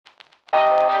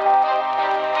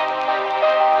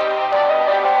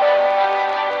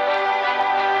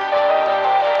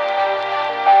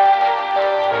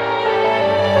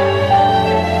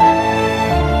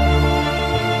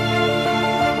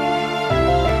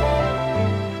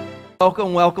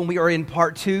Welcome, welcome. We are in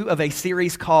part 2 of a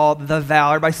series called The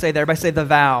Vow. Everybody say that. Everybody say The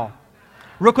Vow.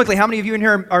 Real quickly, how many of you in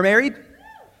here are married?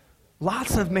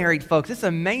 Lots of married folks. It's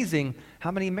amazing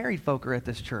how many married folk are at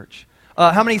this church.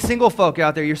 How many single folk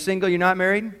out there? You're single, you're not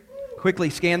married? Quickly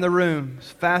scan the room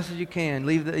as fast as you can.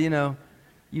 Leave the,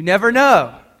 you never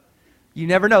know. You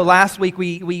never know. Last week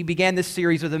we began this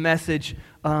series with a message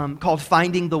called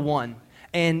Finding the One.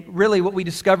 And really what we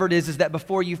discovered is that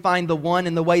before you find the one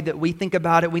in the way that we think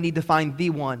about it, we need to find the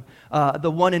one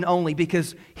and only.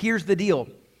 Because here's the deal.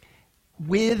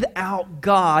 Without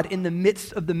God in the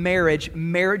midst of the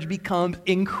marriage becomes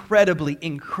incredibly,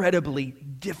 incredibly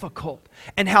difficult.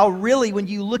 And how really, when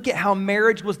you look at how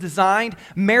marriage was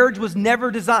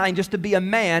never designed just to be a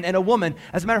man and a woman.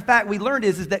 As a matter of fact, we learned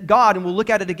is that God, and we'll look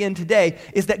at it again today,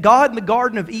 is that God in the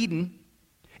Garden of Eden,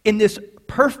 in this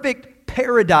perfect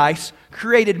paradise,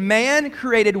 created man,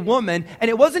 created woman, and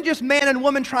it wasn't just man and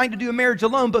woman trying to do a marriage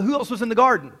alone, but who else was in the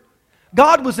garden?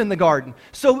 God was in the garden.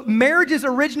 So marriage's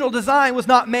original design was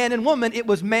not man and woman, it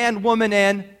was man, woman,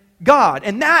 and God.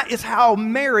 And that is how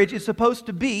marriage is supposed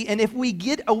to be. And if we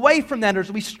get away from that, or if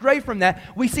we stray from that,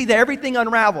 we see that everything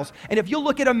unravels. And if you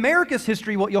look at America's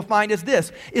history, what you'll find is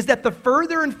this, is that the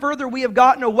further and further we have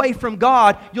gotten away from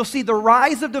God, you'll see the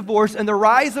rise of divorce and the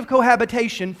rise of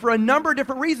cohabitation for a number of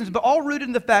different reasons, but all rooted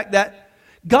in the fact that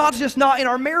God's just not in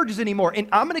our marriages anymore. And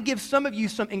I'm going to give some of you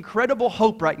some incredible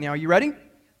hope right now. Are you ready?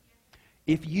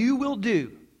 If you will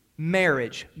do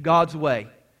marriage God's way,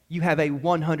 you have a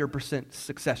 100%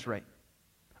 success rate.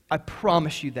 I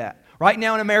promise you that. Right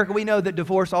now in America, we know that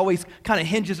divorce always kind of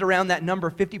hinges around that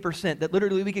number, 50%, that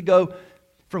literally we could go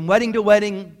from wedding to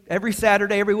wedding every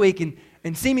Saturday, every week,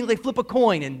 and seemingly flip a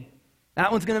coin, and that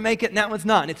one's going to make it, and that one's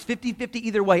not. And it's 50-50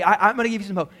 either way. I'm going to give you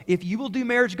some hope. If you will do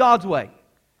marriage God's way,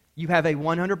 you have a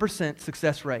 100%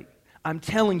 success rate. I'm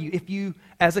telling you, if you,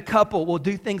 as a couple, will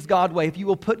do things God's way, if you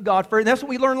will put God first, and that's what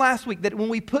we learned last week, that when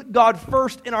we put God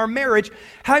first in our marriage,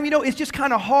 how you know it's just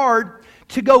kind of hard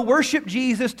to go worship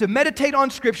Jesus, to meditate on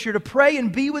Scripture, to pray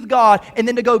and be with God, and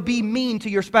then to go be mean to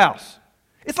your spouse.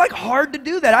 It's like hard to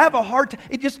do that. I have a hard time.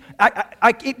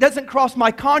 It doesn't cross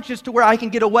my conscience to where I can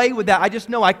get away with that. I just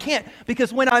know I can't.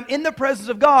 Because when I'm in the presence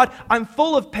of God, I'm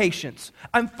full of patience.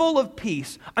 I'm full of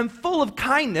peace. I'm full of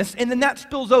kindness. And then that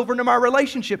spills over into my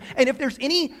relationship. And if there's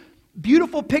any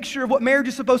beautiful picture of what marriage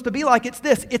is supposed to be like, it's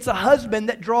this. It's a husband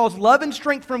that draws love and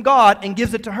strength from God and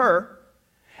gives it to her.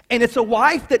 And it's a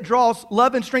wife that draws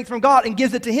love and strength from God and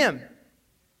gives it to him.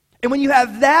 And when you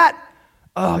have that,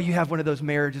 oh, you have one of those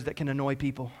marriages that can annoy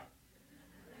people.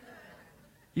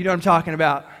 You know what I'm talking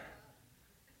about?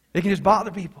 It can just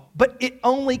bother people. But it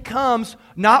only comes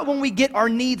not when we get our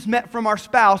needs met from our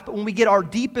spouse, but when we get our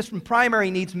deepest and primary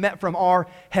needs met from our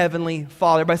Heavenly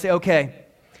Father. Everybody say, okay,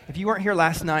 if you weren't here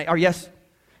last night, or yes,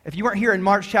 if you weren't here in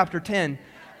March chapter 10,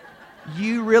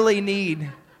 you really need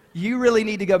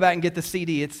to go back and get the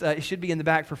CD. It should be in the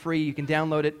back for free. You can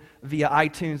download it via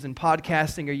iTunes and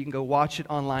podcasting, or you can go watch it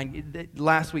online.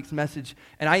 Last week's message,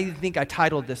 and I think I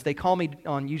titled this. They call me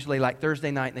on usually like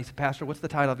Thursday night, and they say, Pastor, what's the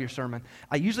title of your sermon?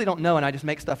 I usually don't know, and I just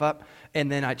make stuff up,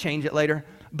 and then I change it later.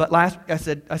 But last week I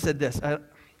said this. I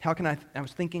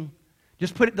was thinking,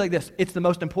 just put it like this. It's the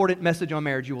most important message on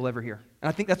marriage you will ever hear. And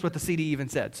I think that's what the CD even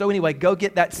said. So anyway, go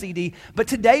get that CD. But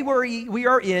today we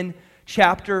are in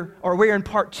we're in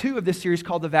part 2 of this series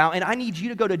called The Vow, and I need you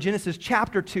to go to Genesis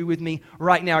chapter 2 with me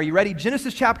right now. Are you ready?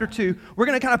 Genesis chapter 2, we're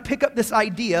going to kind of pick up this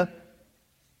idea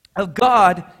of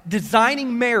God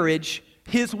designing marriage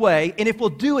His way, and if we'll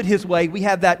do it His way, we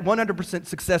have that 100%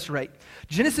 success rate.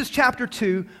 Genesis chapter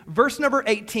 2, verse number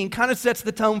 18 kind of sets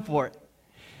the tone for it.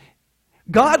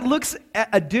 God looks at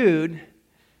a dude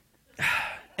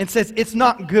and says, it's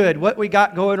not good. What we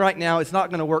got going right now is not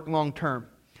going to work long term.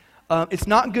 It's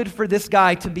not good for this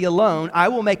guy to be alone. I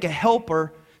will make a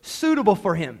helper suitable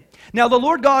for him. Now the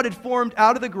Lord God had formed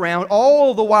out of the ground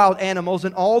all the wild animals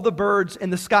and all the birds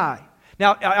in the sky.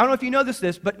 Now, I don't know if you know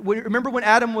this, but remember when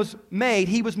Adam was made,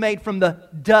 he was made from the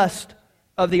dust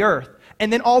of the earth.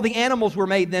 And then all the animals were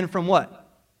made then from what?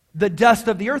 The dust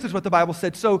of the earth is what the Bible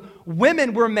said. So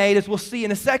women were made, as we'll see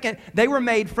in a second, they were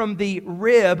made from the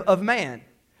rib of man.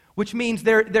 Which means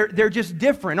they're just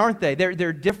different, aren't they?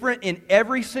 They're different in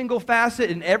every single facet,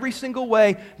 in every single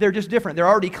way. They're just different. They're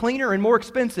already cleaner and more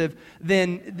expensive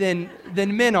than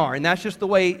men are. And that's just the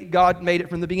way God made it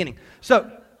from the beginning. So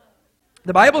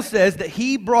the Bible says that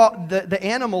He brought the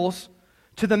animals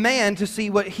to the man to see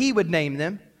what he would name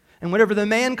them. And whatever the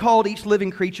man called each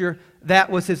living creature,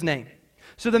 that was his name.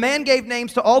 So the man gave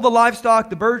names to all the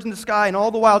livestock, the birds in the sky, and all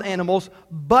the wild animals.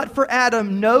 But for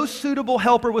Adam, no suitable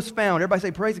helper was found. Everybody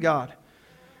say, praise God.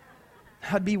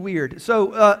 That'd be weird.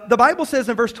 So the Bible says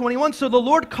in verse 21, so the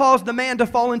Lord caused the man to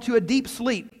fall into a deep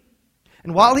sleep.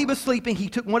 And while he was sleeping, he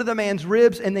took one of the man's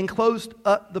ribs and then closed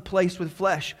up the place with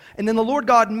flesh. And then the Lord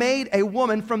God made a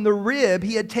woman from the rib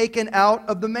he had taken out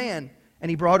of the man.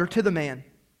 And he brought her to the man.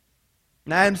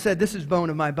 And Adam said, this is bone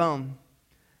of my bone,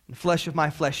 and flesh of my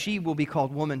flesh. She will be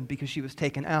called woman because she was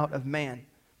taken out of man.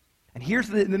 And here's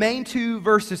the main two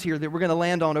verses here that we're going to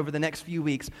land on over the next few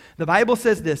weeks. The Bible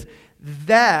says this,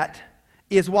 that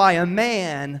is why a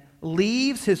man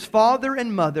leaves his father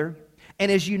and mother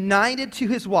and is united to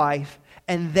his wife,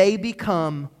 and they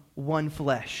become one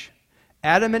flesh.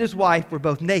 Adam and his wife were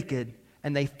both naked,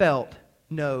 and they felt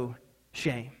no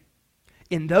shame.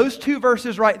 In those two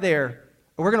verses right there,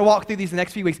 we're going to walk through these the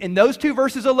next few weeks. In those two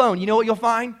verses alone, you know what you'll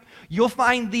find? You'll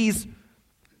find these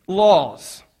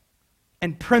laws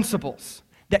and principles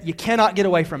that you cannot get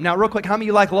away from. Now, real quick, how many of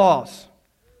you like laws?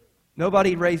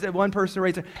 Nobody raised it. One person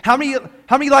raised it. How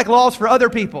many like laws for other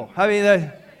people?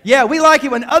 Yeah, we like it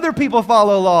when other people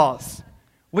follow laws.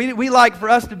 We like for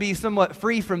us to be somewhat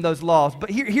free from those laws. But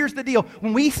here's the deal.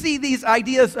 When we see these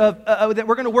ideas that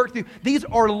we're going to work through, these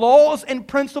are laws and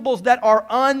principles that are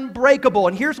unbreakable.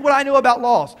 And here's what I know about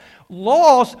laws.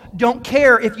 Laws don't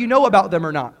care if you know about them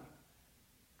or not.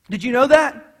 Did you know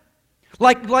that?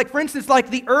 Like for instance, like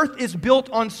the earth is built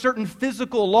on certain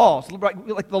physical laws,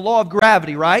 like the law of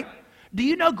gravity, right? Do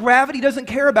you know gravity doesn't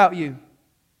care about you?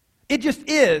 It just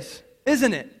is,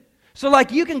 isn't it? So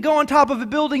like you can go on top of a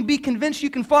building, be convinced you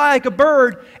can fly like a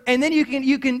bird, and then you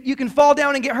can fall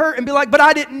down and get hurt and be like, but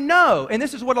I didn't know. And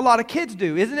this is what a lot of kids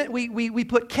do, isn't it? We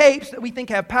put capes that we think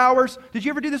have powers. Did you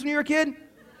ever do this when you were a kid?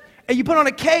 And you put on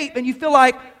a cape and you feel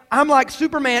like, I'm like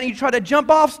Superman, and you try to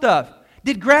jump off stuff.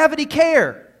 Did gravity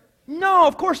care? No,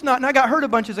 of course not. And I got hurt a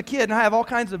bunch as a kid, and I have all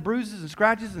kinds of bruises and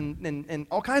scratches and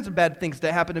all kinds of bad things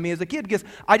that happened to me as a kid because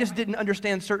I just didn't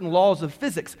understand certain laws of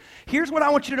physics. Here's what I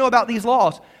want you to know about these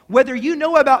laws. Whether you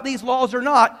know about these laws or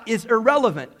not is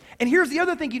irrelevant. And here's the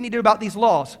other thing you need to know about these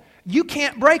laws. You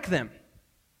can't break them.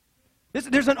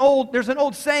 There's an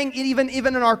old saying even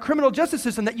in our criminal justice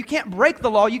system that you can't break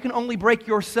the law, you can only break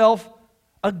yourself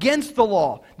against the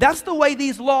law. That's the way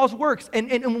these laws work. And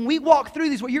when we walk through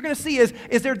these, what you're going to see is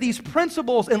there are these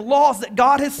principles and laws that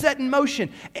God has set in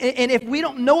motion. And if we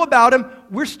don't know about them,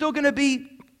 we're still going to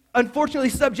be, unfortunately,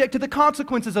 subject to the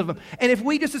consequences of them. And if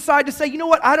we just decide to say, you know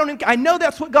what, I know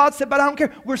that's what God said, but I don't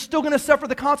care, we're still going to suffer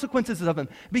the consequences of them.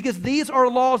 Because these are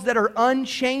laws that are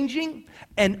unchanging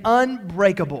and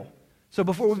unbreakable. So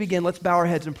before we begin, let's bow our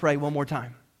heads and pray one more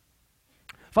time.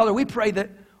 Father, we pray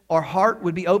that our heart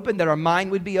would be open, that our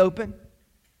mind would be open.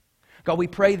 God, we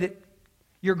pray that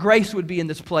your grace would be in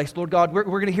this place. Lord God, we're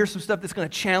going to hear some stuff that's going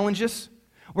to challenge us.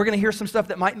 We're going to hear some stuff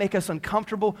that might make us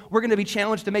uncomfortable. We're going to be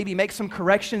challenged to maybe make some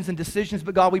corrections and decisions.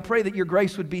 But God, we pray that your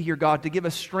grace would be here, God, to give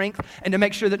us strength and to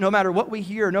make sure that no matter what we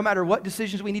hear, no matter what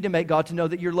decisions we need to make, God, to know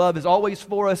that your love is always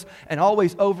for us and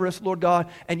always over us, Lord God.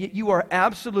 And yet you are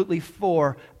absolutely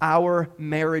for our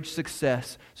marriage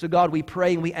success. So God, we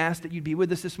pray and we ask that you'd be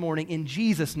with us this morning in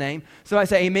Jesus' name. So I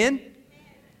say amen.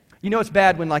 You know it's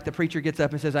bad when like the preacher gets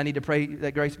up and says, I need to pray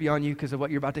that grace be on you because of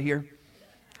what you're about to hear.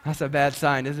 That's a bad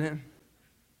sign, isn't it?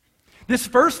 This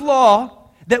first law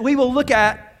that we will look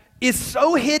at is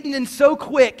so hidden and so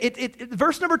quick.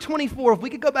 Verse number 24, if we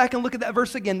could go back and look at that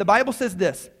verse again, the Bible says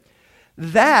this,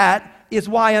 that is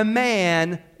why a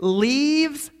man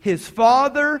leaves his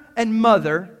father and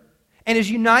mother and is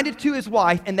united to his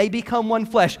wife, and they become one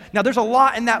flesh. Now, there's a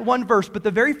lot in that one verse, but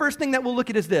the very first thing that we'll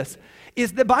look at is this,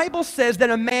 is the Bible says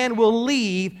that a man will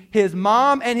leave his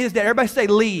mom and his dad. Everybody say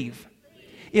leave.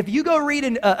 If you go read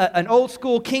an old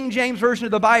school King James version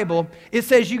of the Bible, it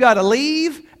says you got to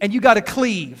leave and you got to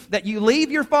cleave. That you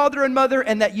leave your father and mother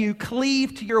and that you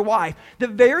cleave to your wife. The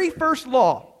very first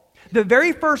law, the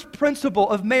very first principle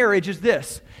of marriage is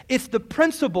this. It's the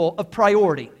principle of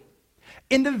priority.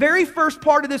 In the very first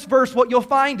part of this verse, what you'll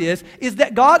find is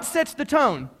that God sets the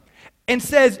tone and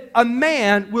says a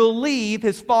man will leave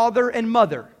his father and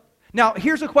mother. Now,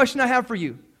 here's a question I have for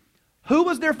you. Who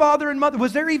was their father and mother?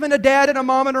 Was there even a dad and a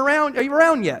mom around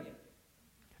yet?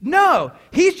 No.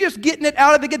 He's just getting it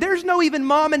out of the gate. There's no even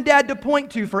mom and dad to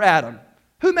point to for Adam.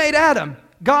 Who made Adam?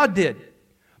 God did.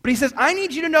 But he says, I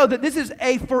need you to know that this is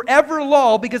a forever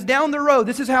law because down the road,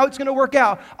 this is how it's going to work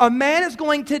out. A man is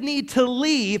going to need to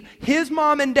leave his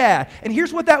mom and dad. And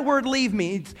here's what that word leave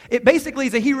means. It basically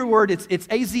is a Hebrew word. It's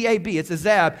A-Z-A-B. It's a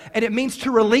zab. And it means to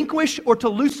relinquish or to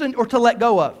loosen or to let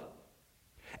go of.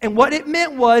 And what it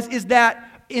meant is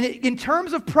that in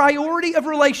terms of priority of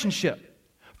relationship,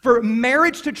 for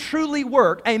marriage to truly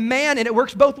work, a man, and it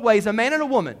works both ways, a man and a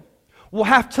woman, will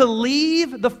have to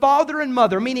leave the father and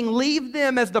mother, meaning leave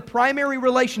them as the primary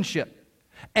relationship,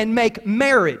 and make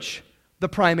marriage the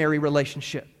primary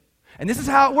relationship. And this is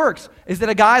how it works, is that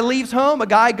a guy leaves home, a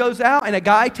guy goes out, and a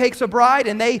guy takes a bride,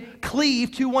 and they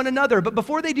cleave to one another. But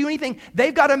before they do anything,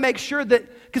 they've got to make sure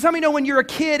that, because how many know when you're a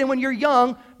kid and when you're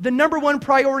young, the number one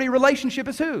priority relationship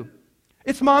is who?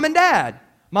 It's mom and dad.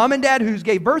 Mom and dad who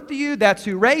gave birth to you, that's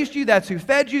who raised you, that's who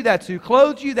fed you, that's who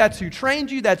clothed you, that's who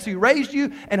trained you, that's who raised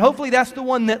you, and hopefully that's the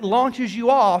one that launches you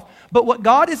off. But what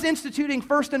God is instituting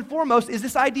first and foremost is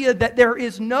this idea that there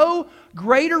is no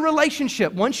greater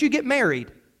relationship once you get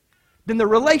married than the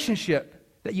relationship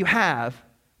that you have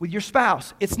with your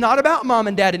spouse. It's not about mom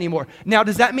and dad anymore. Now,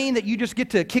 does that mean that you just get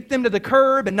to kick them to the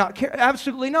curb and not care?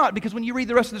 Absolutely not, because when you read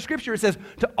the rest of the scripture, it says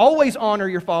to always honor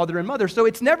your father and mother. So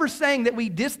it's never saying that we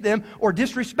diss them or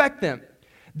disrespect them.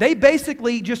 They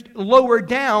basically just lower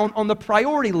down on the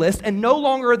priority list, and no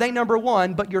longer are they number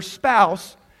one, but your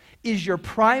spouse is your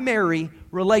primary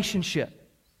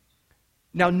relationship.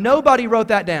 Now, nobody wrote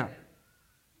that down,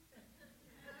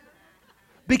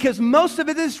 because most of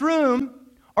it in this room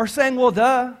are saying, well,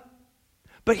 duh.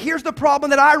 But here's the problem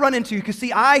that I run into, because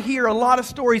see, I hear a lot of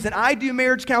stories, and I do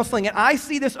marriage counseling, and I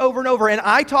see this over and over, and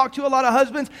I talk to a lot of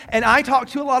husbands, and I talk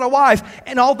to a lot of wives,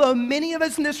 and although many of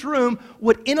us in this room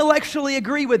would intellectually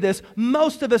agree with this,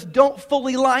 most of us don't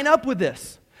fully line up with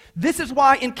this. This is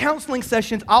why in counseling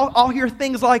sessions, I'll hear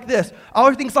things like this. I'll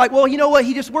hear things like, well, you know what,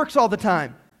 he just works all the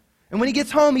time. And when he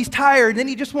gets home, he's tired, and then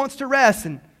he just wants to rest,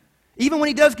 and even when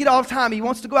he does get off time, he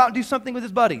wants to go out and do something with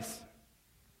his buddies.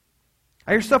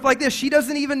 I hear stuff like this. She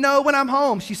doesn't even know when I'm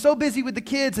home. She's so busy with the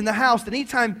kids in the house that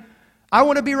anytime I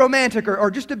want to be romantic or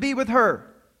just to be with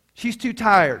her, she's too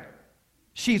tired.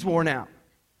 She's worn out.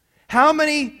 How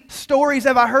many stories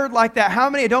have I heard like that?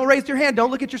 How many? Don't raise your hand. Don't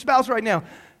look at your spouse right now.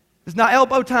 It's not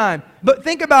elbow time. But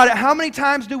think about it. How many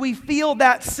times do we feel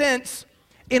that sense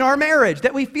in our marriage,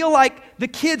 that we feel like the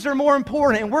kids are more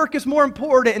important and work is more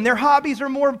important and their hobbies are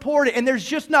more important and there's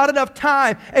just not enough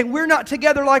time and we're not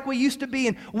together like we used to be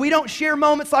and we don't share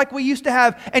moments like we used to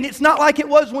have, and it's not like it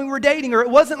was when we were dating, or it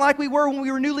wasn't like we were when we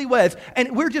were newlyweds,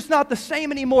 and we're just not the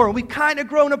same anymore. We've kind of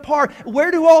grown apart. Where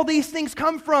do all these things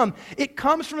come from? It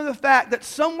comes from the fact that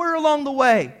somewhere along the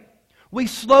way we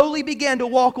slowly began to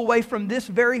walk away from this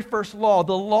very first law,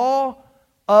 the law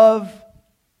of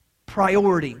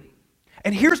priority.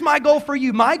 And here's my goal for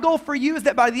you. My goal for you is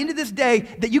that by the end of this day,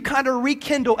 that you kind of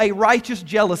rekindle a righteous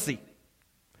jealousy.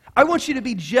 I want you to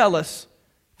be jealous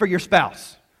for your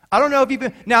spouse. I don't know if you've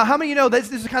been... Now, how many of you know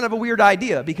this is kind of a weird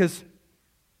idea? Because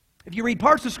if you read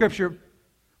parts of Scripture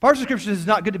is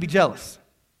not good to be jealous.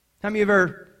 How many of you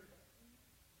ever...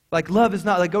 Like, love is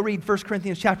not... Like, go read 1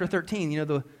 Corinthians chapter 13. You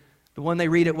know, the one they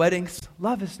read at weddings.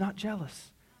 Love is not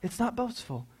jealous. It's not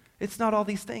boastful. It's not all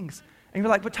these things. And you're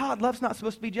like, but Todd, love's not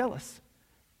supposed to be jealous.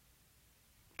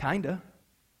 Kinda.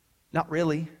 Not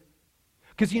really.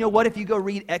 Because you know what? If you go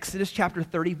read Exodus chapter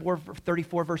 34,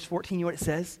 verse 14, you know what it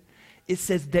says? It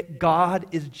says that God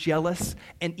is jealous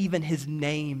and even his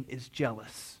name is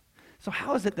jealous. So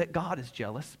how is it that God is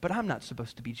jealous, but I'm not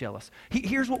supposed to be jealous?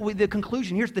 Here's the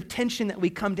conclusion. Here's the tension that we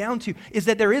come down to, is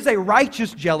that there is a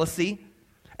righteous jealousy,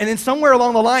 and then somewhere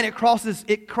along the line it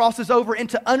crosses over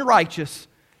into unrighteous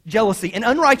jealousy. And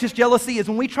unrighteous jealousy is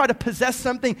when we try to possess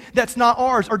something that's not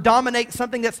ours, or dominate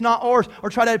something that's not ours, or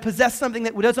try to possess something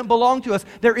that doesn't belong to us.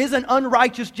 There is an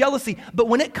unrighteous jealousy. But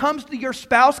when it comes to your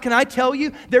spouse, can I tell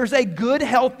you, there's a good,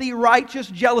 healthy, righteous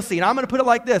jealousy. And I'm going to put it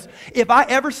like this. If I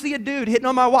ever see a dude hitting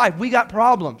on my wife, we got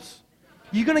problems.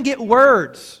 You're going to get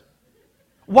words.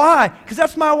 Why? Because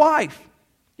that's my wife.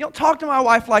 You don't talk to my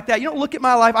wife like that. You don't look at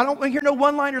my life. I don't want to hear no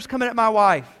one-liners coming at my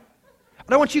wife. I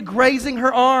don't want you grazing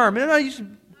her arm. No, you just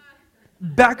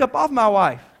back up off my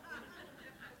wife.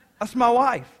 That's my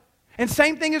wife. And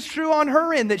same thing is true on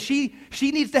her end, that she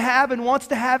needs to have and wants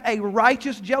to have a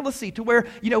righteous jealousy, to where,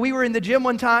 you know, we were in the gym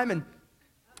one time and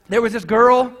there was this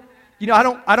girl, you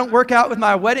know, I don't work out with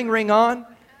my wedding ring on.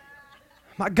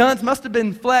 My guns must have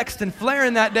been flexed and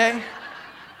flaring that day.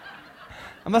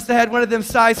 I must have had one of them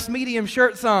size medium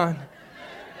shirts on.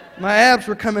 My abs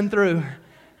were coming through.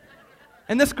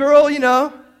 And this girl, you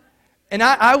know, and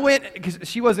I went, because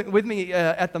she wasn't with me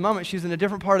at the moment. She was in a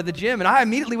different part of the gym. And I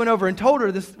immediately went over and told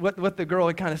her this, what the girl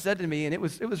had kind of said to me. And it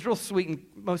was real sweet and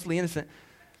mostly innocent.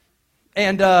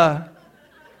 And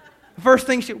first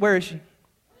thing, where is she?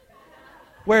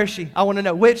 Where is she? I want to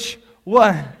know. Which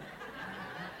one?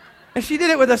 And she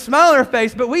did it with a smile on her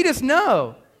face. But we just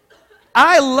know.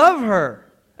 I love her.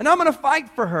 And I'm going to fight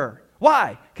for her.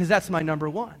 Why? Because that's my number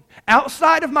one.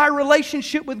 Outside of my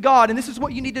relationship with God, and this is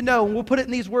what you need to know, and we'll put it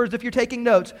in these words if you're taking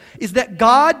notes, is that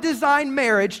God designed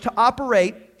marriage to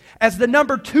operate as the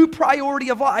number 2 priority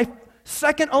of life,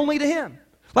 second only to Him.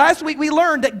 Last week we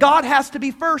learned that God has to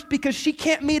be first because she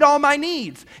can't meet all my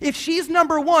needs. If she's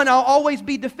number 1, I'll always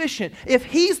be deficient. If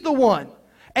He's the one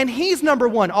and He's number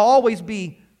 1, I'll always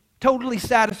be totally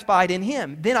satisfied in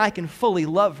Him. Then I can fully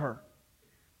love her.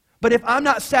 But if I'm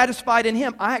not satisfied in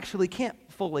Him, I actually can't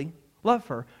fully love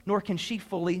her, nor can she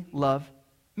fully love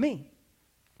me.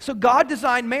 So God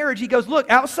designed marriage. He goes, look,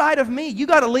 outside of me, you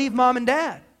got to leave mom and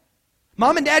dad.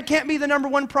 Mom and dad can't be the number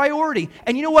 1 priority.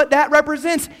 And you know what that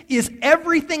represents? Is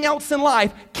everything else in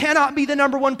life cannot be the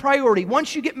number 1 priority.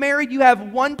 Once you get married, you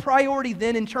have one priority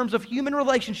then in terms of human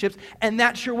relationships, and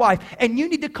that's your wife. And you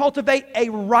need to cultivate a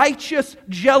righteous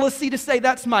jealousy to say,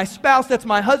 that's my spouse, that's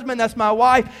my husband, that's my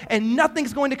wife, and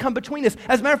nothing's going to come between us.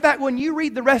 As a matter of fact, when you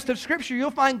read the rest of Scripture,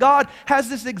 you'll find God has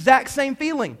this exact same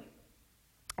feeling.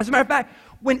 As a matter of fact,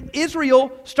 when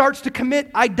Israel starts to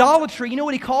commit idolatry, you know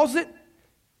what He calls it?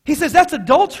 He says, that's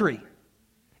adultery.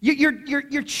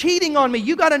 You're cheating on me.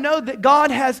 You got to know that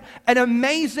God has an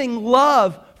amazing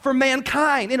love for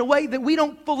mankind in a way that we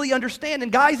don't fully understand.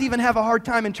 And guys even have a hard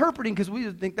time interpreting because we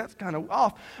just think that's kind of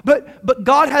off. But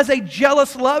God has a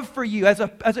jealous love for you as a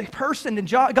person. And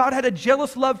God had a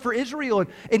jealous love for Israel.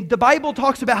 And the Bible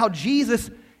talks about how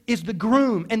Jesus is the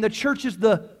groom and the church is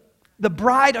the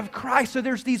bride of Christ. So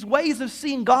there's these ways of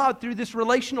seeing God through this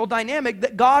relational dynamic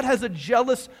that God has a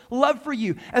jealous love for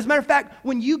you. As a matter of fact,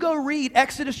 when you go read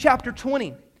Exodus chapter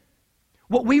 20,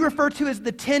 what we refer to as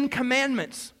the 10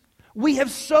 Commandments, we have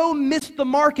so missed the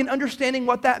mark in understanding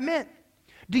what that meant.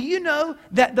 Do you know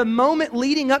that the moment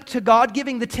leading up to God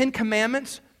giving the 10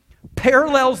 Commandments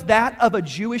parallels that of a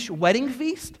Jewish wedding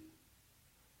feast?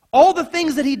 All the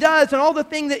things that He does and all the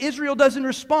things that Israel does in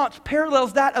response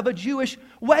parallels that of a Jewish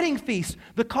wedding feast.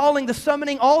 The calling, the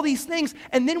summoning, all these things.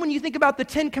 And then when you think about the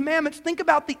 10 Commandments, think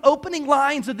about the opening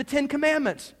lines of the 10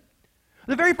 Commandments.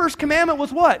 The very first commandment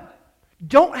was what?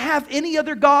 Don't have any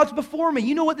other gods before me.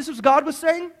 You know what this was God was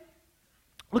saying?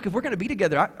 Look, if we're going to be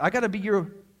together, I got to be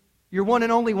your one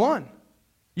and only one.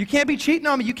 You can't be cheating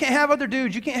on me. You can't have other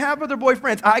dudes. You can't have other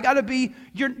boyfriends. I got to be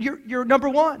your number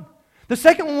 1. The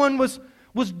second one was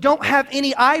don't have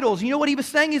any idols. You know what He was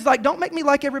saying? He's like, don't make me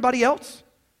like everybody else.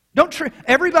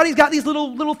 Everybody's got these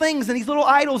little things and these little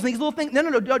idols and these little things.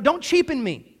 No, don't cheapen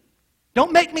me.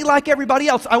 Don't make me like everybody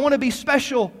else. I want to be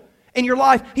special in your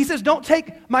life. He says, don't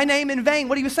take my name in vain.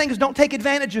 What He was saying is don't take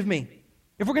advantage of me.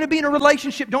 If we're going to be in a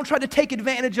relationship, don't try to take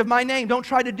advantage of my name. Don't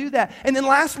try to do that. And then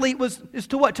lastly, is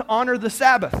to what? To honor the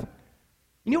Sabbath.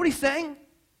 You know what He's saying?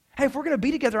 Hey, if we're going to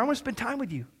be together, I want to spend time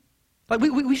with you. Like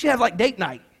we should have like date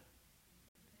night.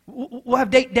 We'll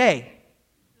have date day.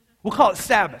 We'll call it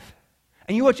Sabbath.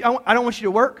 And you know what? I don't want you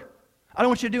to work. I don't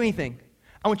want you to do anything.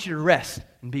 I want you to rest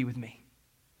and be with me.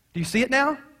 Do you see it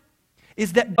now?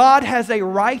 Is that God has a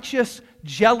righteous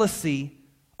jealousy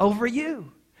over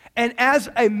you. And as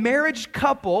a marriage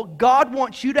couple, God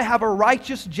wants you to have a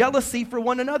righteous jealousy for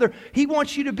one another. He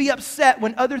wants you to be upset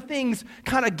when other things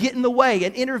kind of get in the way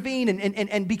and intervene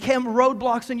and become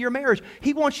roadblocks in your marriage.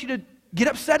 He wants you to get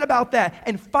upset about that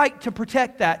and fight to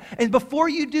protect that. And before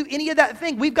you do any of that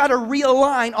thing, we've got to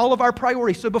realign all of our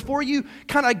priorities. So before you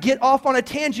kind of get off on a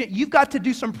tangent, you've got to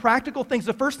do some practical things.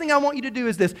 The first thing I want you to do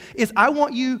is this, is I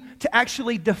want you to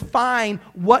actually define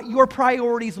what your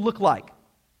priorities look like.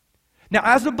 Now,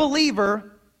 as a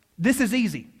believer, this is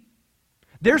easy.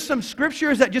 There's some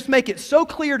scriptures that just make it so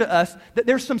clear to us that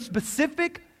there's some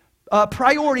specific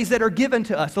priorities that are given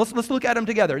to us. So let's look at them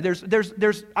together.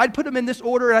 I'd put them in this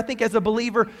order, and I think as a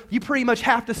believer, you pretty much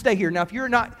have to stay here. Now, if you're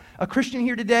not a Christian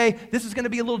here today, this is going to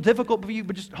be a little difficult for you,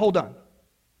 but just hold on.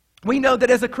 We know that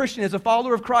as a Christian, as a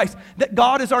follower of Christ, that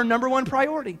God is our number 1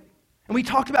 priority. And we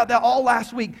talked about that all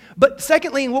last week. But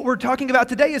secondly, and what we're talking about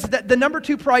today is that the number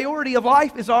 2 priority of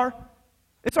life is our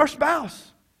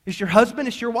spouse. It's your husband,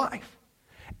 it's your wife.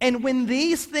 And when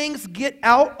these things get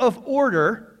out of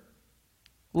order,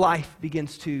 life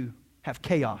begins to have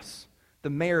chaos. The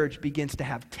marriage begins to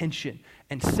have tension,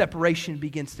 and separation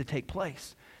begins to take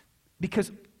place.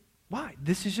 Because, why?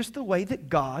 This is just the way that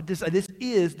God does. This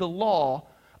is the law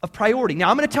of priority.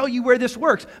 Now, I'm going to tell you where this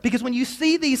works, because when you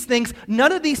see these things,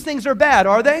 none of these things are bad,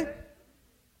 are they?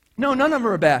 No, none of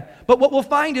them are bad. But what we'll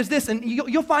find is this, and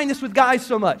you'll find this with guys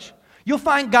so much. You'll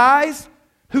find guys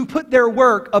who put their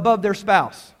work above their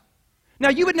spouse. Now,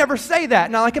 you would never say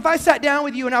that. Now, like if I sat down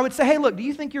with you and I would say, hey, look, do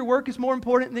you think your work is more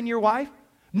important than your wife?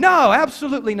 No,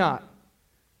 absolutely not.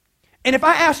 And if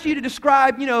I asked you to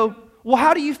describe, well,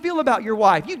 how do you feel about your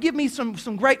wife? You'd give me some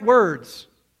great words,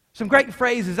 some great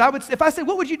phrases. If I said,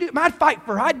 what would you do? I'd fight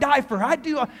for her, I'd die for her, I'd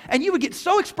do, and you would get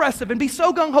so expressive and be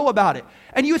so gung-ho about it.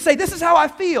 And you would say, this is how I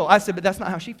feel. I said, but that's not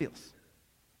how she feels.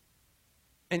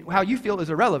 And how you feel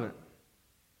is irrelevant.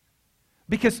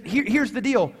 Because here's the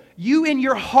deal. You in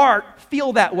your heart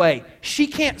feel that way. She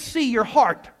can't see your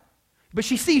heart, but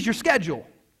she sees your schedule.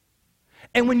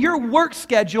 And when your work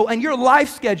schedule and your life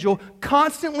schedule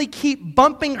constantly keep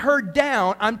bumping her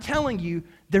down, I'm telling you,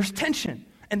 there's tension.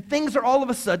 And things are all of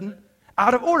a sudden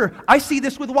out of order. I see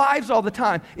this with wives all the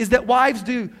time, is that wives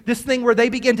do this thing where they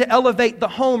begin to elevate the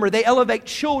home or they elevate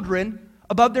children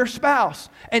above their spouse.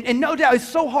 And no doubt it's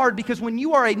so hard because when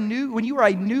you are a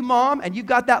new mom and you've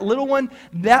got that little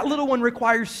one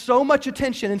requires so much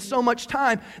attention and so much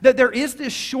time that there is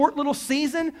this short little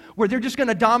season where they're just going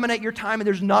to dominate your time and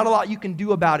there's not a lot you can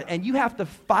do about it. And you have to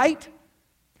fight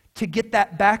to get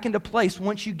that back into place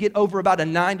once you get over about a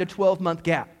 9 to 12 month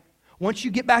gap. Once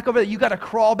you get back over there, you got to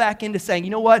crawl back into saying,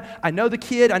 you know what, I know the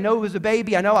kid, I know it was a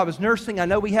baby, I know I was nursing, I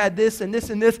know we had this and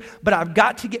this and this, but I've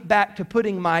got to get back to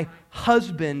putting my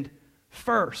husband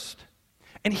first.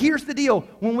 And here's the deal.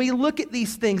 When we look at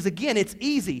these things, again, it's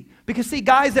easy. Because see,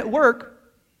 guys at work,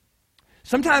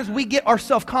 sometimes we get our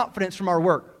self-confidence from our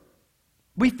work.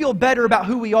 We feel better about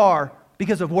who we are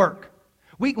because of work.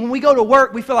 When we go to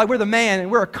work, we feel like we're the man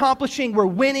and we're accomplishing, we're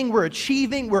winning, we're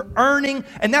achieving, we're earning,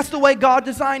 and that's the way God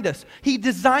designed us. He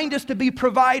designed us to be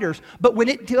providers, but when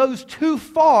it goes too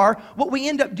far, what we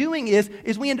end up doing is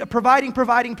we end up providing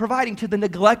to the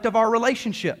neglect of our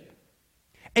relationship.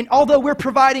 And although we're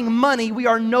providing money, we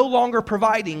are no longer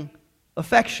providing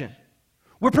affection.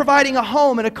 We're providing a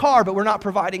home and a car, but we're not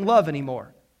providing love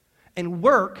anymore. And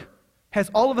work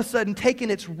has all of a sudden taken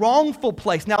its wrongful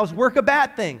place. Now, is work a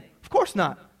bad thing? Of course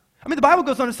not. I mean, the Bible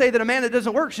goes on to say that a man that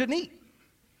doesn't work shouldn't eat.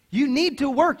 You need to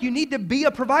work. You need to be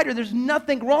a provider. There's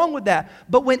nothing wrong with that.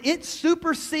 But when it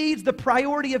supersedes the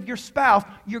priority of your spouse,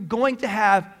 you're going to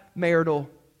have marital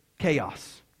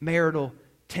chaos, marital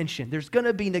tension. There's going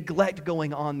to be neglect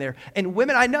going on there. And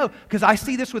women, I know, because I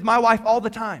see this with my wife all the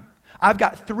time. I've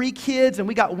got 3 kids, and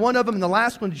we got one of them, and the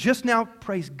last one just now,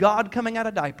 praise God, coming out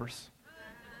of diapers.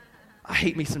 I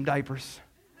hate me some diapers.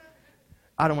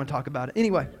 I don't want to talk about it.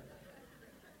 Anyway.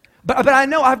 But I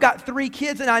know I've got 3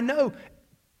 kids, and I know,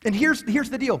 and here's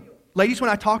the deal. Ladies, when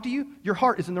I talk to you, your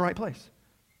heart is in the right place.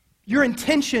 Your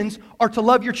intentions are to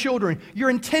love your children.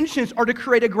 Your intentions are to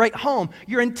create a great home.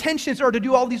 Your intentions are to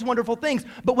do all these wonderful things.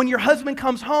 But when your husband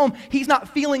comes home, he's not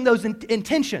feeling those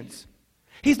intentions.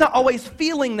 He's not always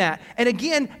feeling that. And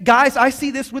again, guys, I see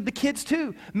this with the kids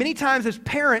too. Many times as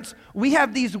parents, we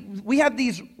have these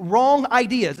wrong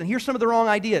ideas. And here's some of the wrong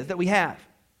ideas that we have.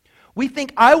 We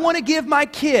think, I want to give my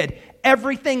kid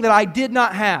everything that I did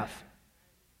not have.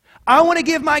 I want to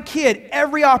give my kid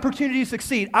every opportunity to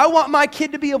succeed. I want my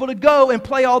kid to be able to go and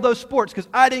play all those sports because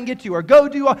I didn't get to. Or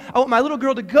I want my little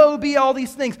girl to go be all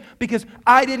these things because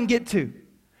I didn't get to.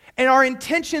 And our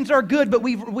intentions are good, but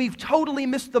we've totally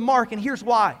missed the mark, and here's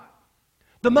why.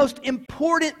 The most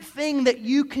important thing that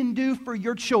you can do for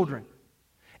your children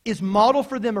is model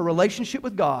for them a relationship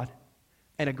with God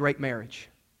and a great marriage.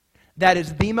 That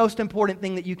is the most important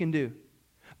thing that you can do.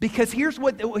 Because here's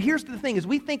the thing, is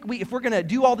we think if we're going to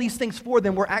do all these things for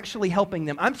them, we're actually helping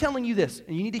them. I'm telling you this,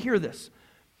 and you need to hear this.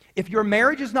 If your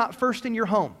marriage is not first in your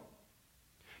home,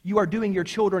 you are doing your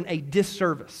children a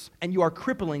disservice, and you are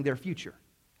crippling their future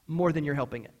more than you're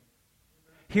helping it.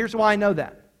 Here's why I know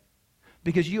that.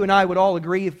 Because you and I would all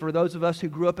agree, for those of us who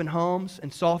grew up in homes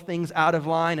and saw things out of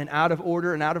line and out of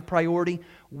order and out of priority,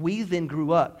 we then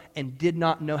grew up and did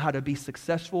not know how to be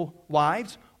successful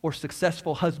wives or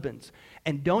successful husbands.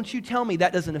 And don't you tell me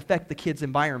that doesn't affect the kids'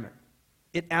 environment.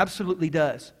 It absolutely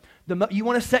does. You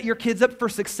want to set your kids up for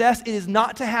success? It is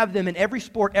not to have them in every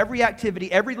sport, every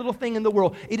activity, every little thing in the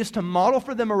world. It is to model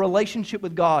for them a relationship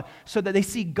with God so that they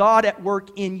see God at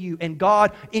work in you and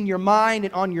God in your mind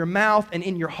and on your mouth and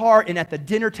in your heart and at the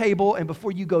dinner table and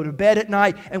before you go to bed at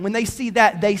night. And when they see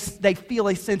that, they feel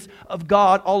a sense of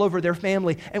God all over their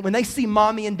family. And when they see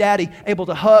mommy and daddy able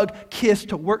to hug, kiss,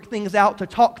 to work things out, to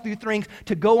talk through things,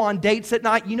 to go on dates at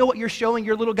night, you know what you're showing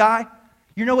your little guy?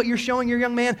 You know what you're showing your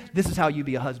young man? This is how you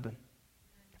be a husband.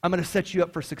 I'm going to set you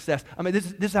up for success. I mean,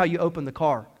 this is how you open the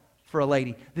car for a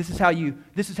lady. This is how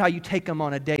you take them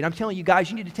on a date. I'm telling you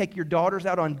guys, you need to take your daughters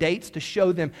out on dates to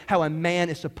show them how a man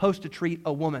is supposed to treat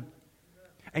a woman.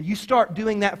 And you start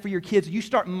doing that for your kids. You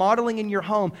start modeling in your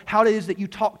home how it is that you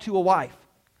talk to a wife.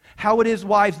 How it is,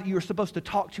 wives, that you are supposed to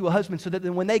talk to a husband so that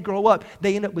then when they grow up,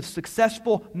 they end up with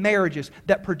successful marriages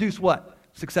that produce what?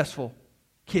 Successful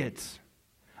kids.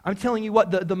 I'm telling you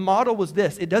what, the model was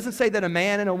this. It doesn't say that a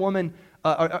man and a woman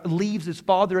leaves his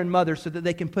father and mother so that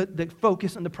they can put the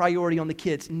focus and the priority on the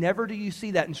kids. Never do you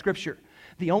see that in Scripture.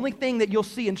 The only thing that you'll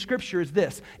see in Scripture is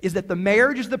this, is that the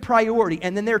marriage is the priority,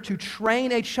 and then they're to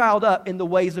train a child up in the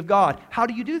ways of God. How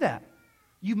do you do that?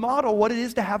 You model what it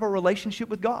is to have a relationship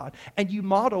with God, and you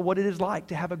model what it is like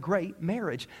to have a great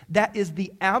marriage. That is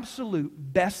the absolute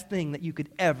best thing that you could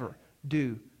ever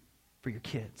do for your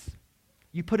kids.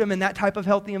 You put them in that type of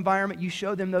healthy environment, you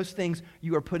show them those things,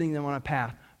 you are putting them on a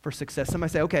path for success.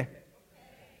 Somebody say, okay.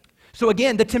 So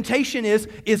again, the temptation is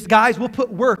guys, we'll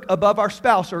put work above our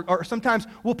spouse, or sometimes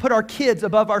we'll put our kids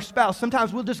above our spouse.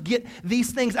 Sometimes we'll just get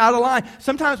these things out of line.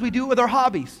 Sometimes we do it with our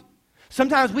hobbies.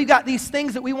 Sometimes we've got these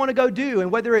things that we want to go do,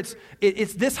 and whether it's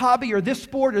this hobby or this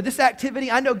sport or this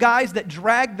activity, I know guys that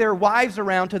drag their wives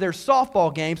around to their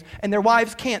softball games, and their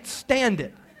wives can't stand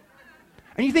it.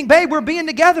 And you think, babe, we're being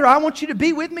together. I want you to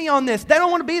be with me on this. They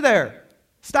don't want to be there.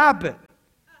 Stop it.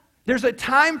 There's a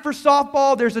time for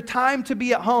softball. There's a time to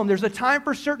be at home. There's a time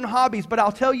for certain hobbies, but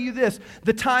I'll tell you this,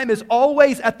 the time is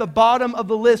always at the bottom of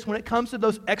the list when it comes to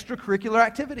those extracurricular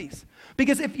activities.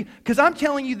 Because I'm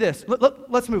telling you this,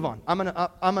 let's move on. I'm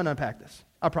gonna unpack this,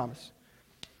 I promise.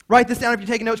 Write this down if you're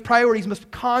taking notes. Priorities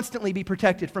must constantly be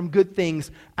protected from good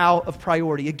things out of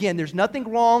priority. Again, there's nothing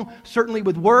wrong, certainly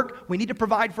with work. We need to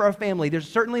provide for our family. There's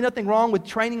certainly nothing wrong with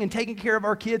training and taking care of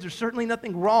our kids. There's certainly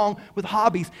nothing wrong with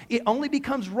hobbies. It only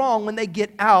becomes wrong when they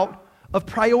get out of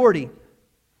priority.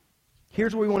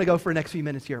 Here's where we want to go for the next few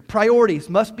minutes here. Priorities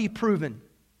must be proven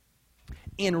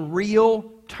in real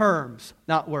terms,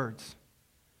 not words.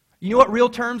 You know what real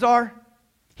terms are?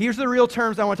 Here's the real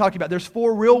terms I want to talk to you about. There's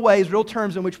 4 real ways, real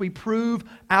terms in which we prove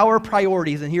our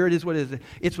priorities. And here it is, what it is.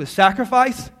 It's with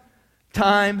sacrifice,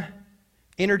 time,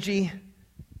 energy,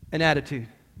 and attitude.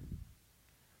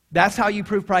 That's how you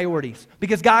prove priorities.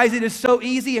 Because guys, it is so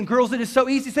easy, and girls, it is so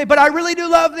easy to say, but I really do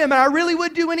love them, and I really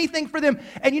would do anything for them.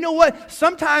 And you know what?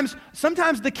 Sometimes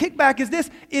the kickback is this.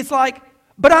 It's like,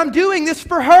 but I'm doing this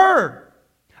for her.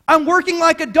 I'm working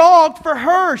like a dog for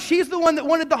her. She's the one that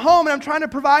wanted the home, and I'm trying to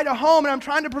provide a home, and I'm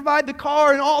trying to provide the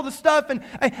car and all the stuff, and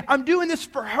I'm doing this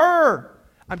for her.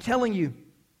 I'm telling you,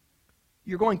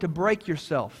 you're going to break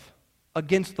yourself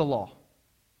against the law.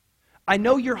 I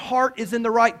know your heart is in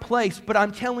the right place, but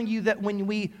I'm telling you that when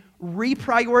we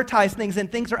reprioritize things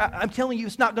and things are, I'm telling you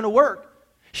it's not going to work.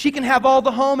 She can have all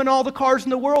the home and all the cars in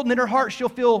the world, and in her heart she'll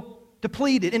feel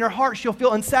depleted. In her heart she'll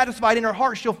feel unsatisfied. In her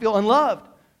heart she'll feel unloved.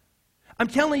 I'm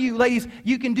telling you, ladies,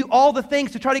 you can do all the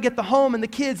things to try to get the home and the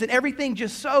kids and everything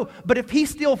just so, but if he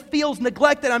still feels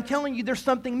neglected, I'm telling you there's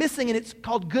something missing, and it's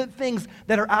called good things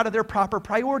that are out of their proper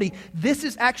priority. This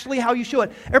is actually how you show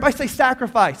it. Everybody say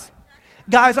sacrifice.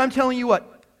 Guys, I'm telling you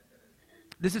what,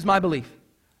 this is my belief.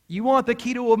 You want the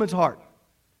key to a woman's heart.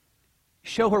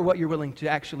 Show her what you're willing to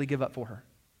actually give up for her.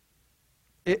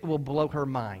 It will blow her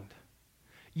mind.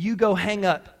 You go hang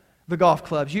up the golf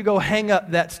clubs. You go hang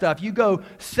up that stuff. You go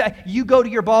to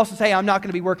your boss and say, I'm not going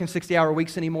to be working 60-hour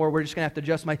weeks anymore. We're just going to have to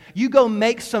adjust my... You go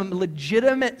make some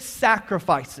legitimate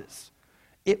sacrifices.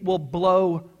 It will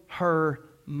blow her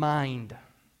mind.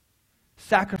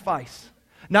 Sacrifice.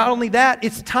 Not only that,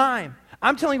 it's time.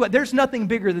 I'm telling you what, there's nothing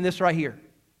bigger than this right here.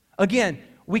 Again,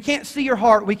 we can't see your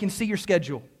heart. We can see your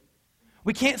schedule.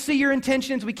 We can't see your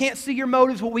intentions. We can't see your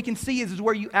motives. What we can see is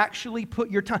where you actually put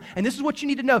your time. And this is what you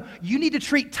need to know. You need to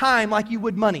treat time like you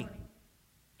would money.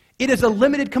 It is a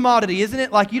limited commodity, isn't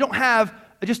it? Like you don't have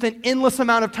just an endless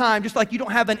amount of time, just like you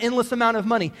don't have an endless amount of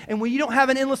money. And when you don't have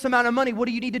an endless amount of money, what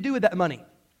do you need to do with that money?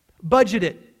 Budget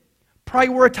it.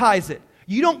 Prioritize it.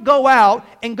 You don't go out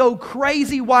and go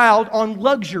crazy wild on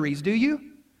luxuries, do you?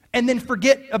 And then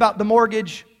forget about the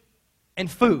mortgage and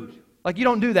food. Like you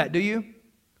don't do that, do you?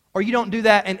 Or you don't do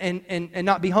that and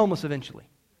not be homeless eventually.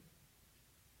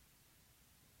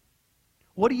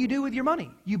 What do you do with your money?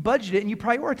 You budget it and you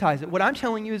prioritize it. What I'm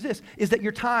telling you is this, is that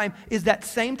your time is that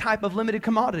same type of limited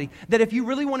commodity. That if you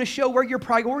really want to show where your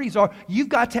priorities are, you've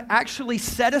got to actually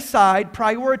set aside,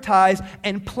 prioritize,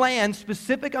 and plan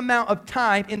specific amount of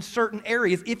time in certain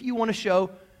areas if you want to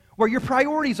show where your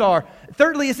priorities are.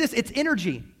 Thirdly is this, it's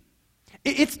energy.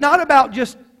 It's not about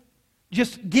just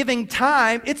giving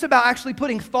time, it's about actually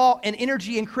putting thought and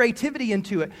energy and creativity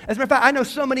into it. As a matter of fact, I know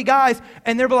so many guys,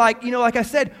 and they're like, like I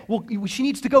said, well, she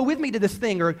needs to go with me to this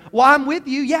thing, or, well, I'm with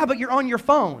you, yeah, but you're on your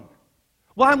phone.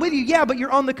 Well, I'm with you, yeah, but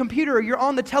you're on the computer, or you're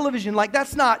on the television. Like,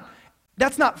 that's not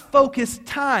focused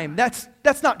time. That's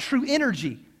not true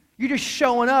energy. You're just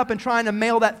showing up and trying to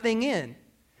mail that thing in.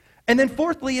 And then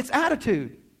fourthly, it's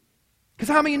attitude. Because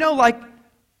how many of you know, like,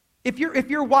 if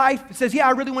your wife says, yeah,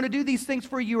 I really want to do these things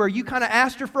for you, or you kind of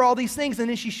asked her for all these things, and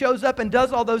then she shows up and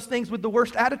does all those things with the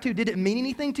worst attitude, did it mean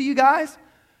anything to you guys?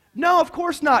 No, of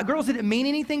course not. Girls, did it mean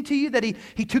anything to you that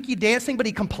he took you dancing, but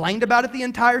he complained about it the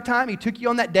entire time? He took you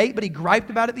on that date, but he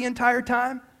griped about it the entire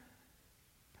time?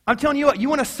 I'm telling you what, you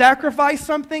want to sacrifice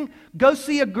something? Go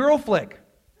see a girl flick.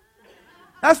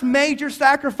 That's major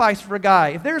sacrifice for a guy.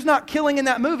 If there's not killing in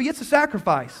that movie, it's a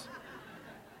sacrifice.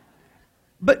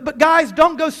 But guys,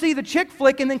 don't go see the chick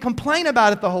flick and then complain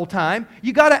about it the whole time.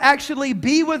 You got to actually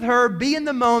be with her, be in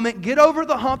the moment, get over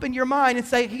the hump in your mind and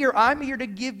say, here, I'm here to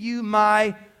give you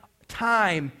my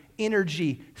time,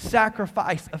 energy,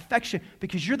 sacrifice, affection,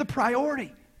 because you're the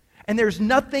priority. And there's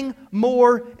nothing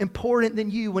more important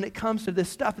than you when it comes to this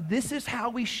stuff. This is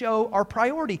how we show our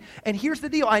priority. And here's the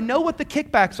deal. I know what the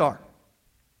kickbacks are,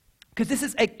 because this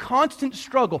is a constant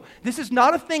struggle. This is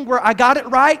not a thing where I got it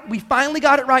right. We finally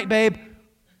got it right, babe.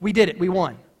 We did it. We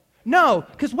won. No,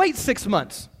 because wait 6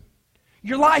 months.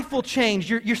 Your life will change.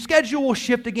 Your schedule will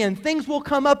shift again. Things will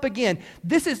come up again.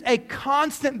 This is a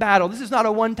constant battle. This is not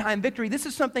a one-time victory. This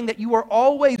is something that you are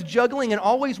always juggling and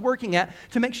always working at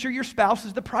to make sure your spouse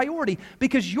is the priority.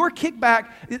 Because your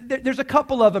kickback, there's a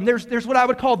couple of them. There's what I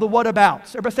would call the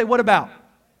whatabouts. Everybody say, what about?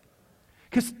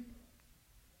 Because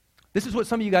this is what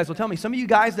some of you guys will tell me. Some of you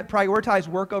guys that prioritize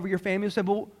work over your family will say,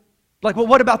 well,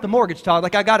 what about the mortgage, Todd?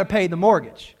 Like, I got to pay the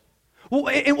mortgage. Well,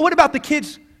 and what about the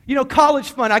kids' college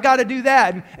fund? I got to do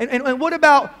that. And what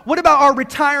about our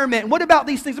retirement? What about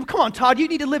these things? Come on, Todd, you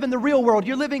need to live in the real world.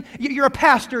 You're a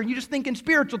pastor, and you just think in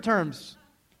spiritual terms.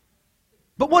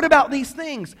 But what about these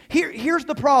things? Here's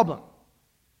the problem.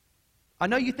 I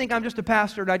know you think I'm just a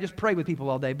pastor and I just pray with people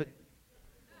all day, but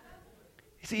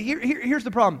see, here's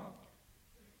the problem.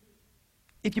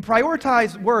 If you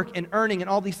prioritize work and earning and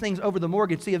all these things over the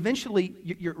mortgage, see, eventually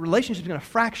your relationship is going to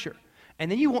fracture.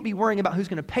 And then you won't be worrying about who's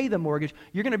going to pay the mortgage.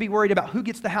 You're going to be worried about who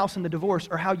gets the house in the divorce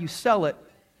or how you sell it.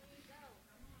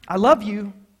 I love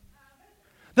you.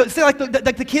 Say like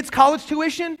the kids' college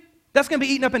tuition, that's going to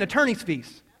be eaten up in attorney's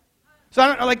fees. So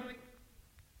I don't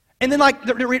and then like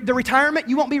the retirement,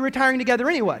 you won't be retiring together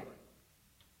anyway.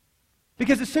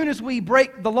 Because as soon as we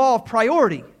break the law of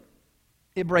priority,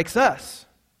 it breaks us.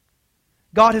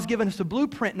 God has given us a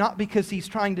blueprint not because He's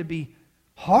trying to be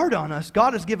hard on us.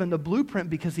 God has given the blueprint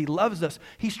because He loves us.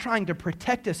 He's trying to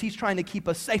protect us. He's trying to keep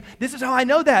us safe. This is how I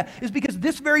know that, is because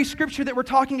this very scripture that we're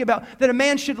talking about, that a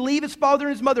man should leave his father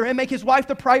and his mother and make his wife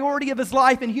the priority of his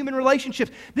life in human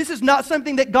relationships. This is not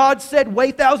something that God said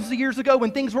way thousands of years ago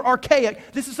when things were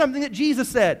archaic. This is something that Jesus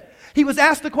said. He was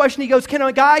asked the question, he goes, can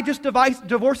a guy just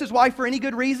divorce his wife for any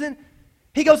good reason?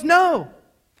 He goes, no.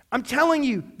 I'm telling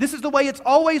you, this is the way it's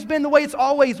always been, the way it's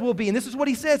always will be. And this is what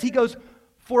he says. He goes,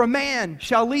 for a man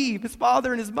shall leave his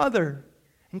father and his mother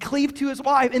and cleave to his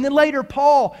wife. And then later,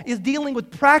 Paul is dealing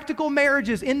with practical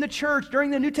marriages in the church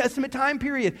during the New Testament time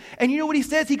period. And you know what he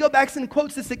says? He goes back and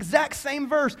quotes this exact same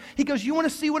verse. He goes, you want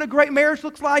to see what a great marriage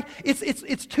looks like?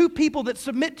 It's two people that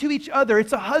submit to each other.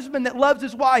 It's a husband that loves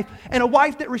his wife and a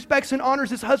wife that respects and honors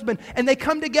his husband. And they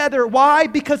come together. Why?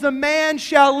 Because a man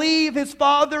shall leave his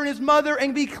father and his mother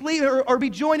and be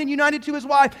joined and united to his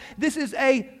wife. This is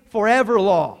a forever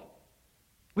law.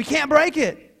 We can't break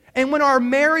it. And when our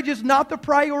marriage is not the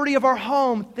priority of our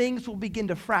home, things will begin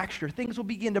to fracture. Things will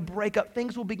begin to break up.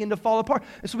 Things will begin to fall apart.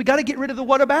 And so we got to get rid of the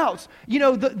whatabouts.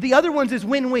 The other ones is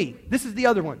when we. This is the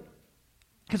other one.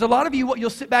 Because a lot of you, what you'll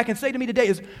sit back and say to me today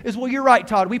is, well, you're right,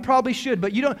 Todd. We probably should,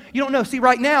 but you don't know. See,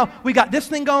 right now, we got this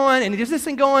thing going, and there's this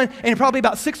thing going, and in probably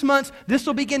about 6 months, this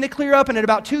will begin to clear up, and in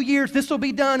about 2 years, this will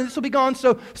be done, and this will be gone.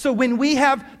 So when we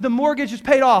have the mortgage is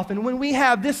paid off, and when we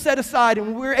have this set aside,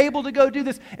 and we're able to go do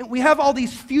this, and we have all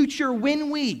these future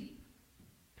when-we,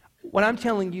 what I'm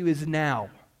telling you is now.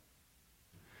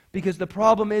 Because the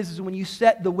problem is when you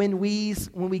set the when-we's,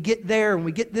 when we get there, when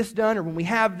we get this done, or when we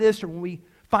have this, or when we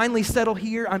finally settle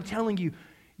here, I'm telling you,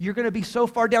 you're going to be so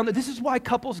far down. This is why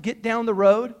couples get down the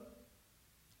road.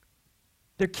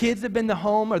 Their kids have been the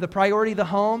home or the priority of the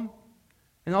home.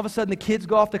 And all of a sudden the kids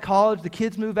go off to college, the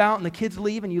kids move out, and the kids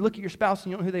leave, and you look at your spouse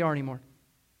and you don't know who they are anymore.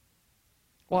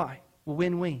 Why? Well,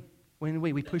 when-we.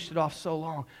 We pushed it off so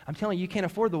long. I'm telling you, you can't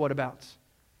afford the whatabouts.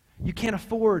 You can't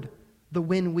afford the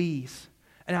when-we's.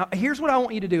 And now, here's what I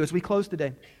want you to do as we close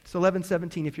today. It's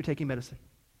 11:17 if you're taking medicine.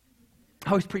 I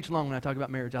always preach long when I talk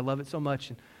about marriage. I love it so much.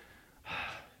 And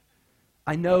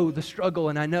I know the struggle,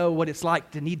 and I know what it's like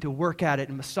to need to work at it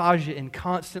and massage it and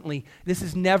constantly. This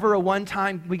is never a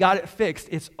one-time, we got it fixed.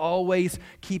 It's always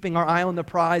keeping our eye on the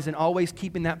prize and always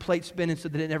keeping that plate spinning so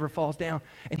that it never falls down.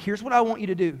 And here's what I want you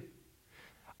to do.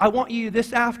 I want you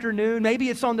this afternoon, maybe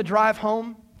it's on the drive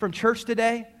home from church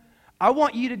today, I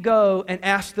want you to go and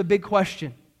ask the big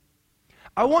question.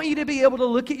 I want you to be able to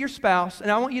look at your spouse, and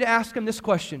I want you to ask him this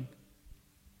question.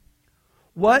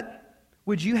 What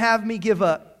would you have me give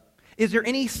up? Is there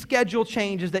any schedule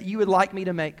changes that you would like me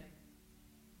to make?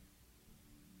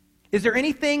 Is there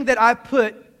anything that I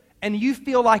put and you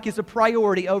feel like is a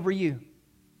priority over you?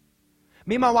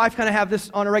 Me and my wife kind of have this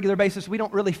on a regular basis. We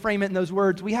don't really frame it in those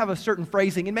words. We have a certain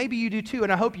phrasing, and maybe you do too,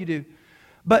 and I hope you do.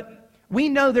 But we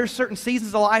know there's certain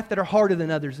seasons of life that are harder than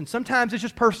others, and sometimes it's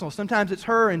just personal. Sometimes it's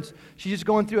her, and she's just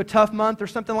going through a tough month or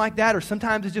something like that, or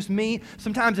sometimes it's just me.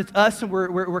 Sometimes it's us, and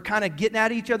we're kind of getting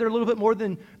at each other a little bit more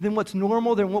than what's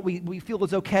normal, than what we feel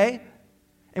is okay.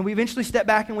 And we eventually step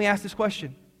back and we ask this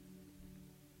question: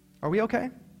 are we okay?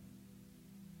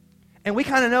 And we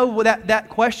kind of know that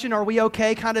question, are we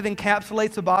okay, kind of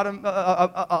encapsulates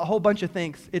a whole bunch of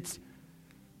things. It's,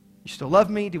 you still love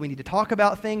me? Do we need to talk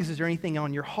about things? Is there anything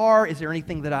on your heart? Is there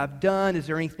anything that I've done? Is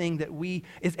there anything that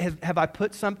have I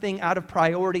put something out of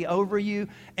priority over you?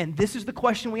 And this is the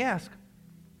question we ask.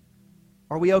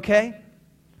 Are we okay?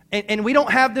 And we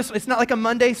don't have this, it's not like a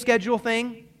Monday schedule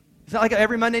thing. It's not like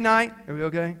every Monday night, are we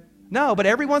okay? No, but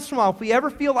every once in a while, if we ever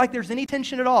feel like there's any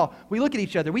tension at all, we look at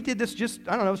each other. We did this just,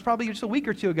 I don't know, it was probably just a week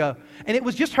or two ago. And it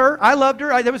was just her. I loved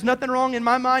her. There was nothing wrong in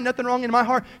my mind, nothing wrong in my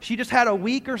heart. She just had a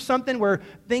week or something where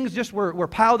things just were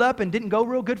piled up and didn't go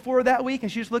real good for her that week.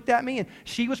 And she just looked at me, and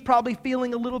she was probably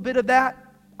feeling a little bit of that.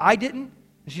 I didn't.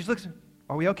 And she just looks,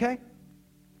 are we okay?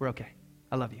 We're okay.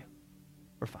 I love you.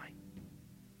 We're fine.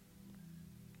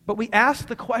 But we ask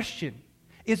the question,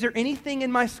 is there anything in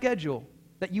my schedule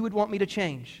that you would want me to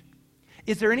change?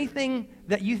 Is there anything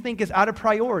that you think is out of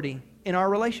priority in our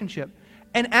relationship?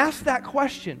 And ask that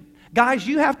question. Guys,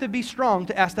 you have to be strong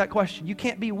to ask that question. You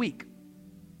can't be weak.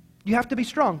 You have to be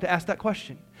strong to ask that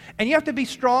question. And you have to be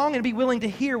strong and be willing to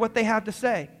hear what they have to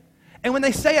say. And when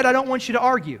they say it, I don't want you to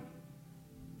argue.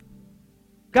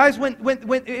 Guys,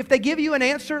 if they give you an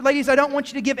answer, ladies, I don't want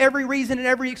you to give every reason and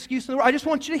every excuse in the world. I just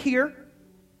want you to hear.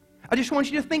 I just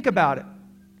want you to think about it.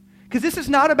 Because this is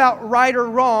not about right or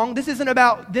wrong. This isn't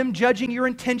about them judging your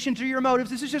intentions or your motives.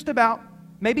 This is just about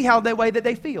maybe the way that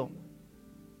they feel.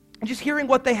 And just hearing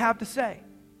what they have to say.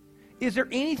 Is there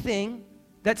anything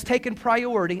that's taken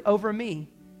priority over me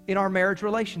in our marriage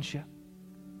relationship?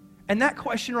 And that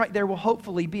question right there will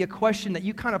hopefully be a question that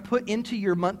you kind of put into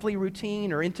your monthly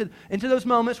routine or into those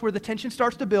moments where the tension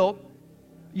starts to build.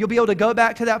 You'll be able to go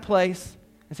back to that place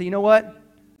and say, you know what?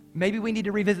 Maybe we need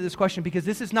to revisit this question, because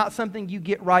this is not something you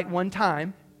get right one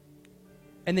time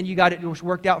and then you got it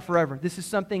worked out forever. This is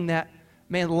something that,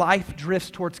 man, life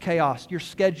drifts towards chaos. Your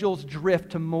schedules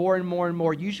drift to more and more and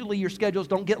more. Usually your schedules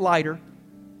don't get lighter.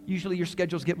 Usually your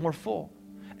schedules get more full.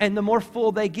 And the more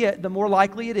full they get, the more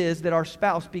likely it is that our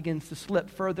spouse begins to slip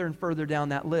further and further down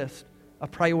that list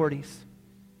of priorities.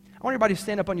 I want everybody to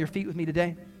stand up on your feet with me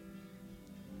today.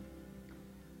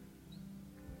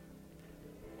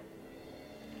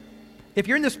 If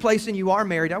you're in this place and you are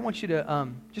married, I want you to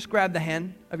just grab the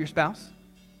hand of your spouse.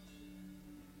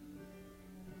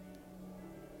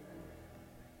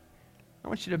 I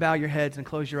want you to bow your heads and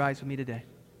close your eyes with me today.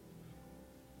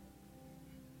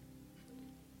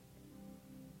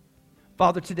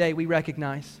 Father, today we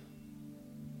recognize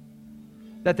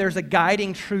that there's a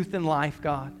guiding truth in life,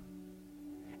 God.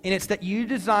 And it's that you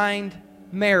designed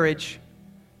marriage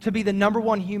to be the number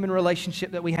one human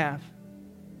relationship that we have.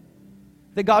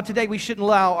 That, God, today we shouldn't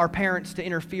allow our parents to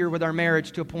interfere with our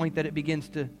marriage to a point that it begins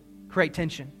to create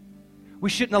tension. We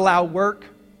shouldn't allow work.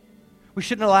 We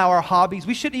shouldn't allow our hobbies.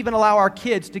 We shouldn't even allow our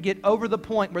kids to get over the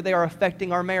point where they are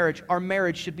affecting our marriage. Our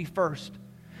marriage should be first.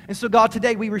 And so, God,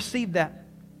 today we receive that.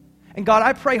 And God,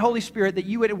 I pray, Holy Spirit, that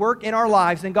you would work in our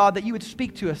lives, and God, that you would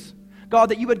speak to us. God,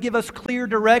 that you would give us clear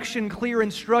direction, clear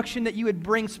instruction, that you would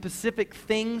bring specific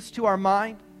things to our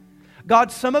mind.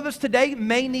 God, some of us today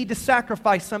may need to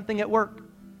sacrifice something at work.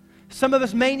 Some of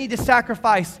us may need to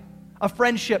sacrifice a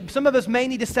friendship. Some of us may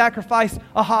need to sacrifice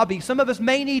a hobby. Some of us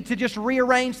may need to just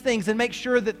rearrange things and make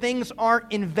sure that things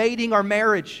aren't invading our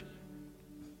marriage.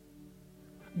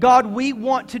 God, we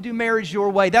want to do marriage your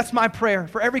way. That's my prayer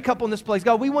for every couple in this place.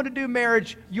 God, we want to do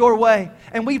marriage your way.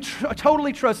 And we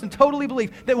totally trust and totally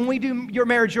believe that when we do your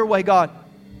marriage your way, God,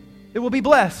 it will be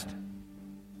blessed.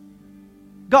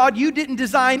 God, you didn't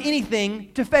design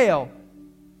anything to fail.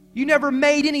 You never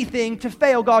made anything to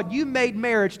fail, God. You made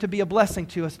marriage to be a blessing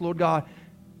to us, Lord God.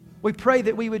 We pray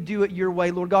that we would do it your way,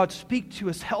 Lord God. Speak to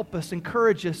us, help us,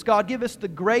 encourage us. God, give us the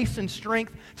grace and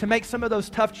strength to make some of those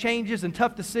tough changes and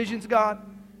tough decisions, God.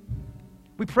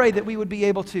 We pray that we would be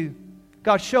able to,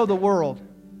 God, show the world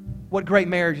what great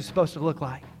marriage is supposed to look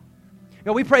like.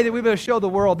 God, we pray that we would show the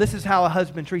world this is how a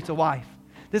husband treats a wife.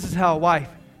 This is how a wife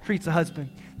treats a husband.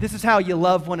 This is how you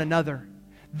love one another.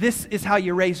 This is how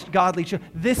you raise godly children.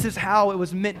 This is how it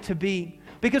was meant to be.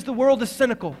 Because the world is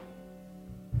cynical.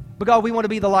 But God, we want to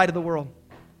be the light of the world.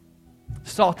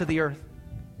 Salt of the earth.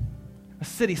 A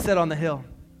city set on the hill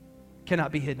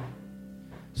cannot be hidden.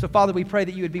 So Father, we pray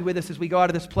that you would be with us as we go out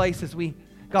of this place, as we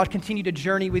God, continue to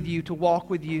journey with you, to walk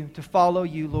with you, to follow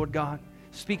you, Lord God.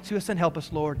 Speak to us and help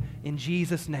us, Lord, in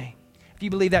Jesus' name. If you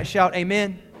believe that, shout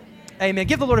amen. Amen.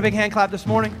 Give the Lord a big hand clap this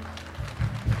morning.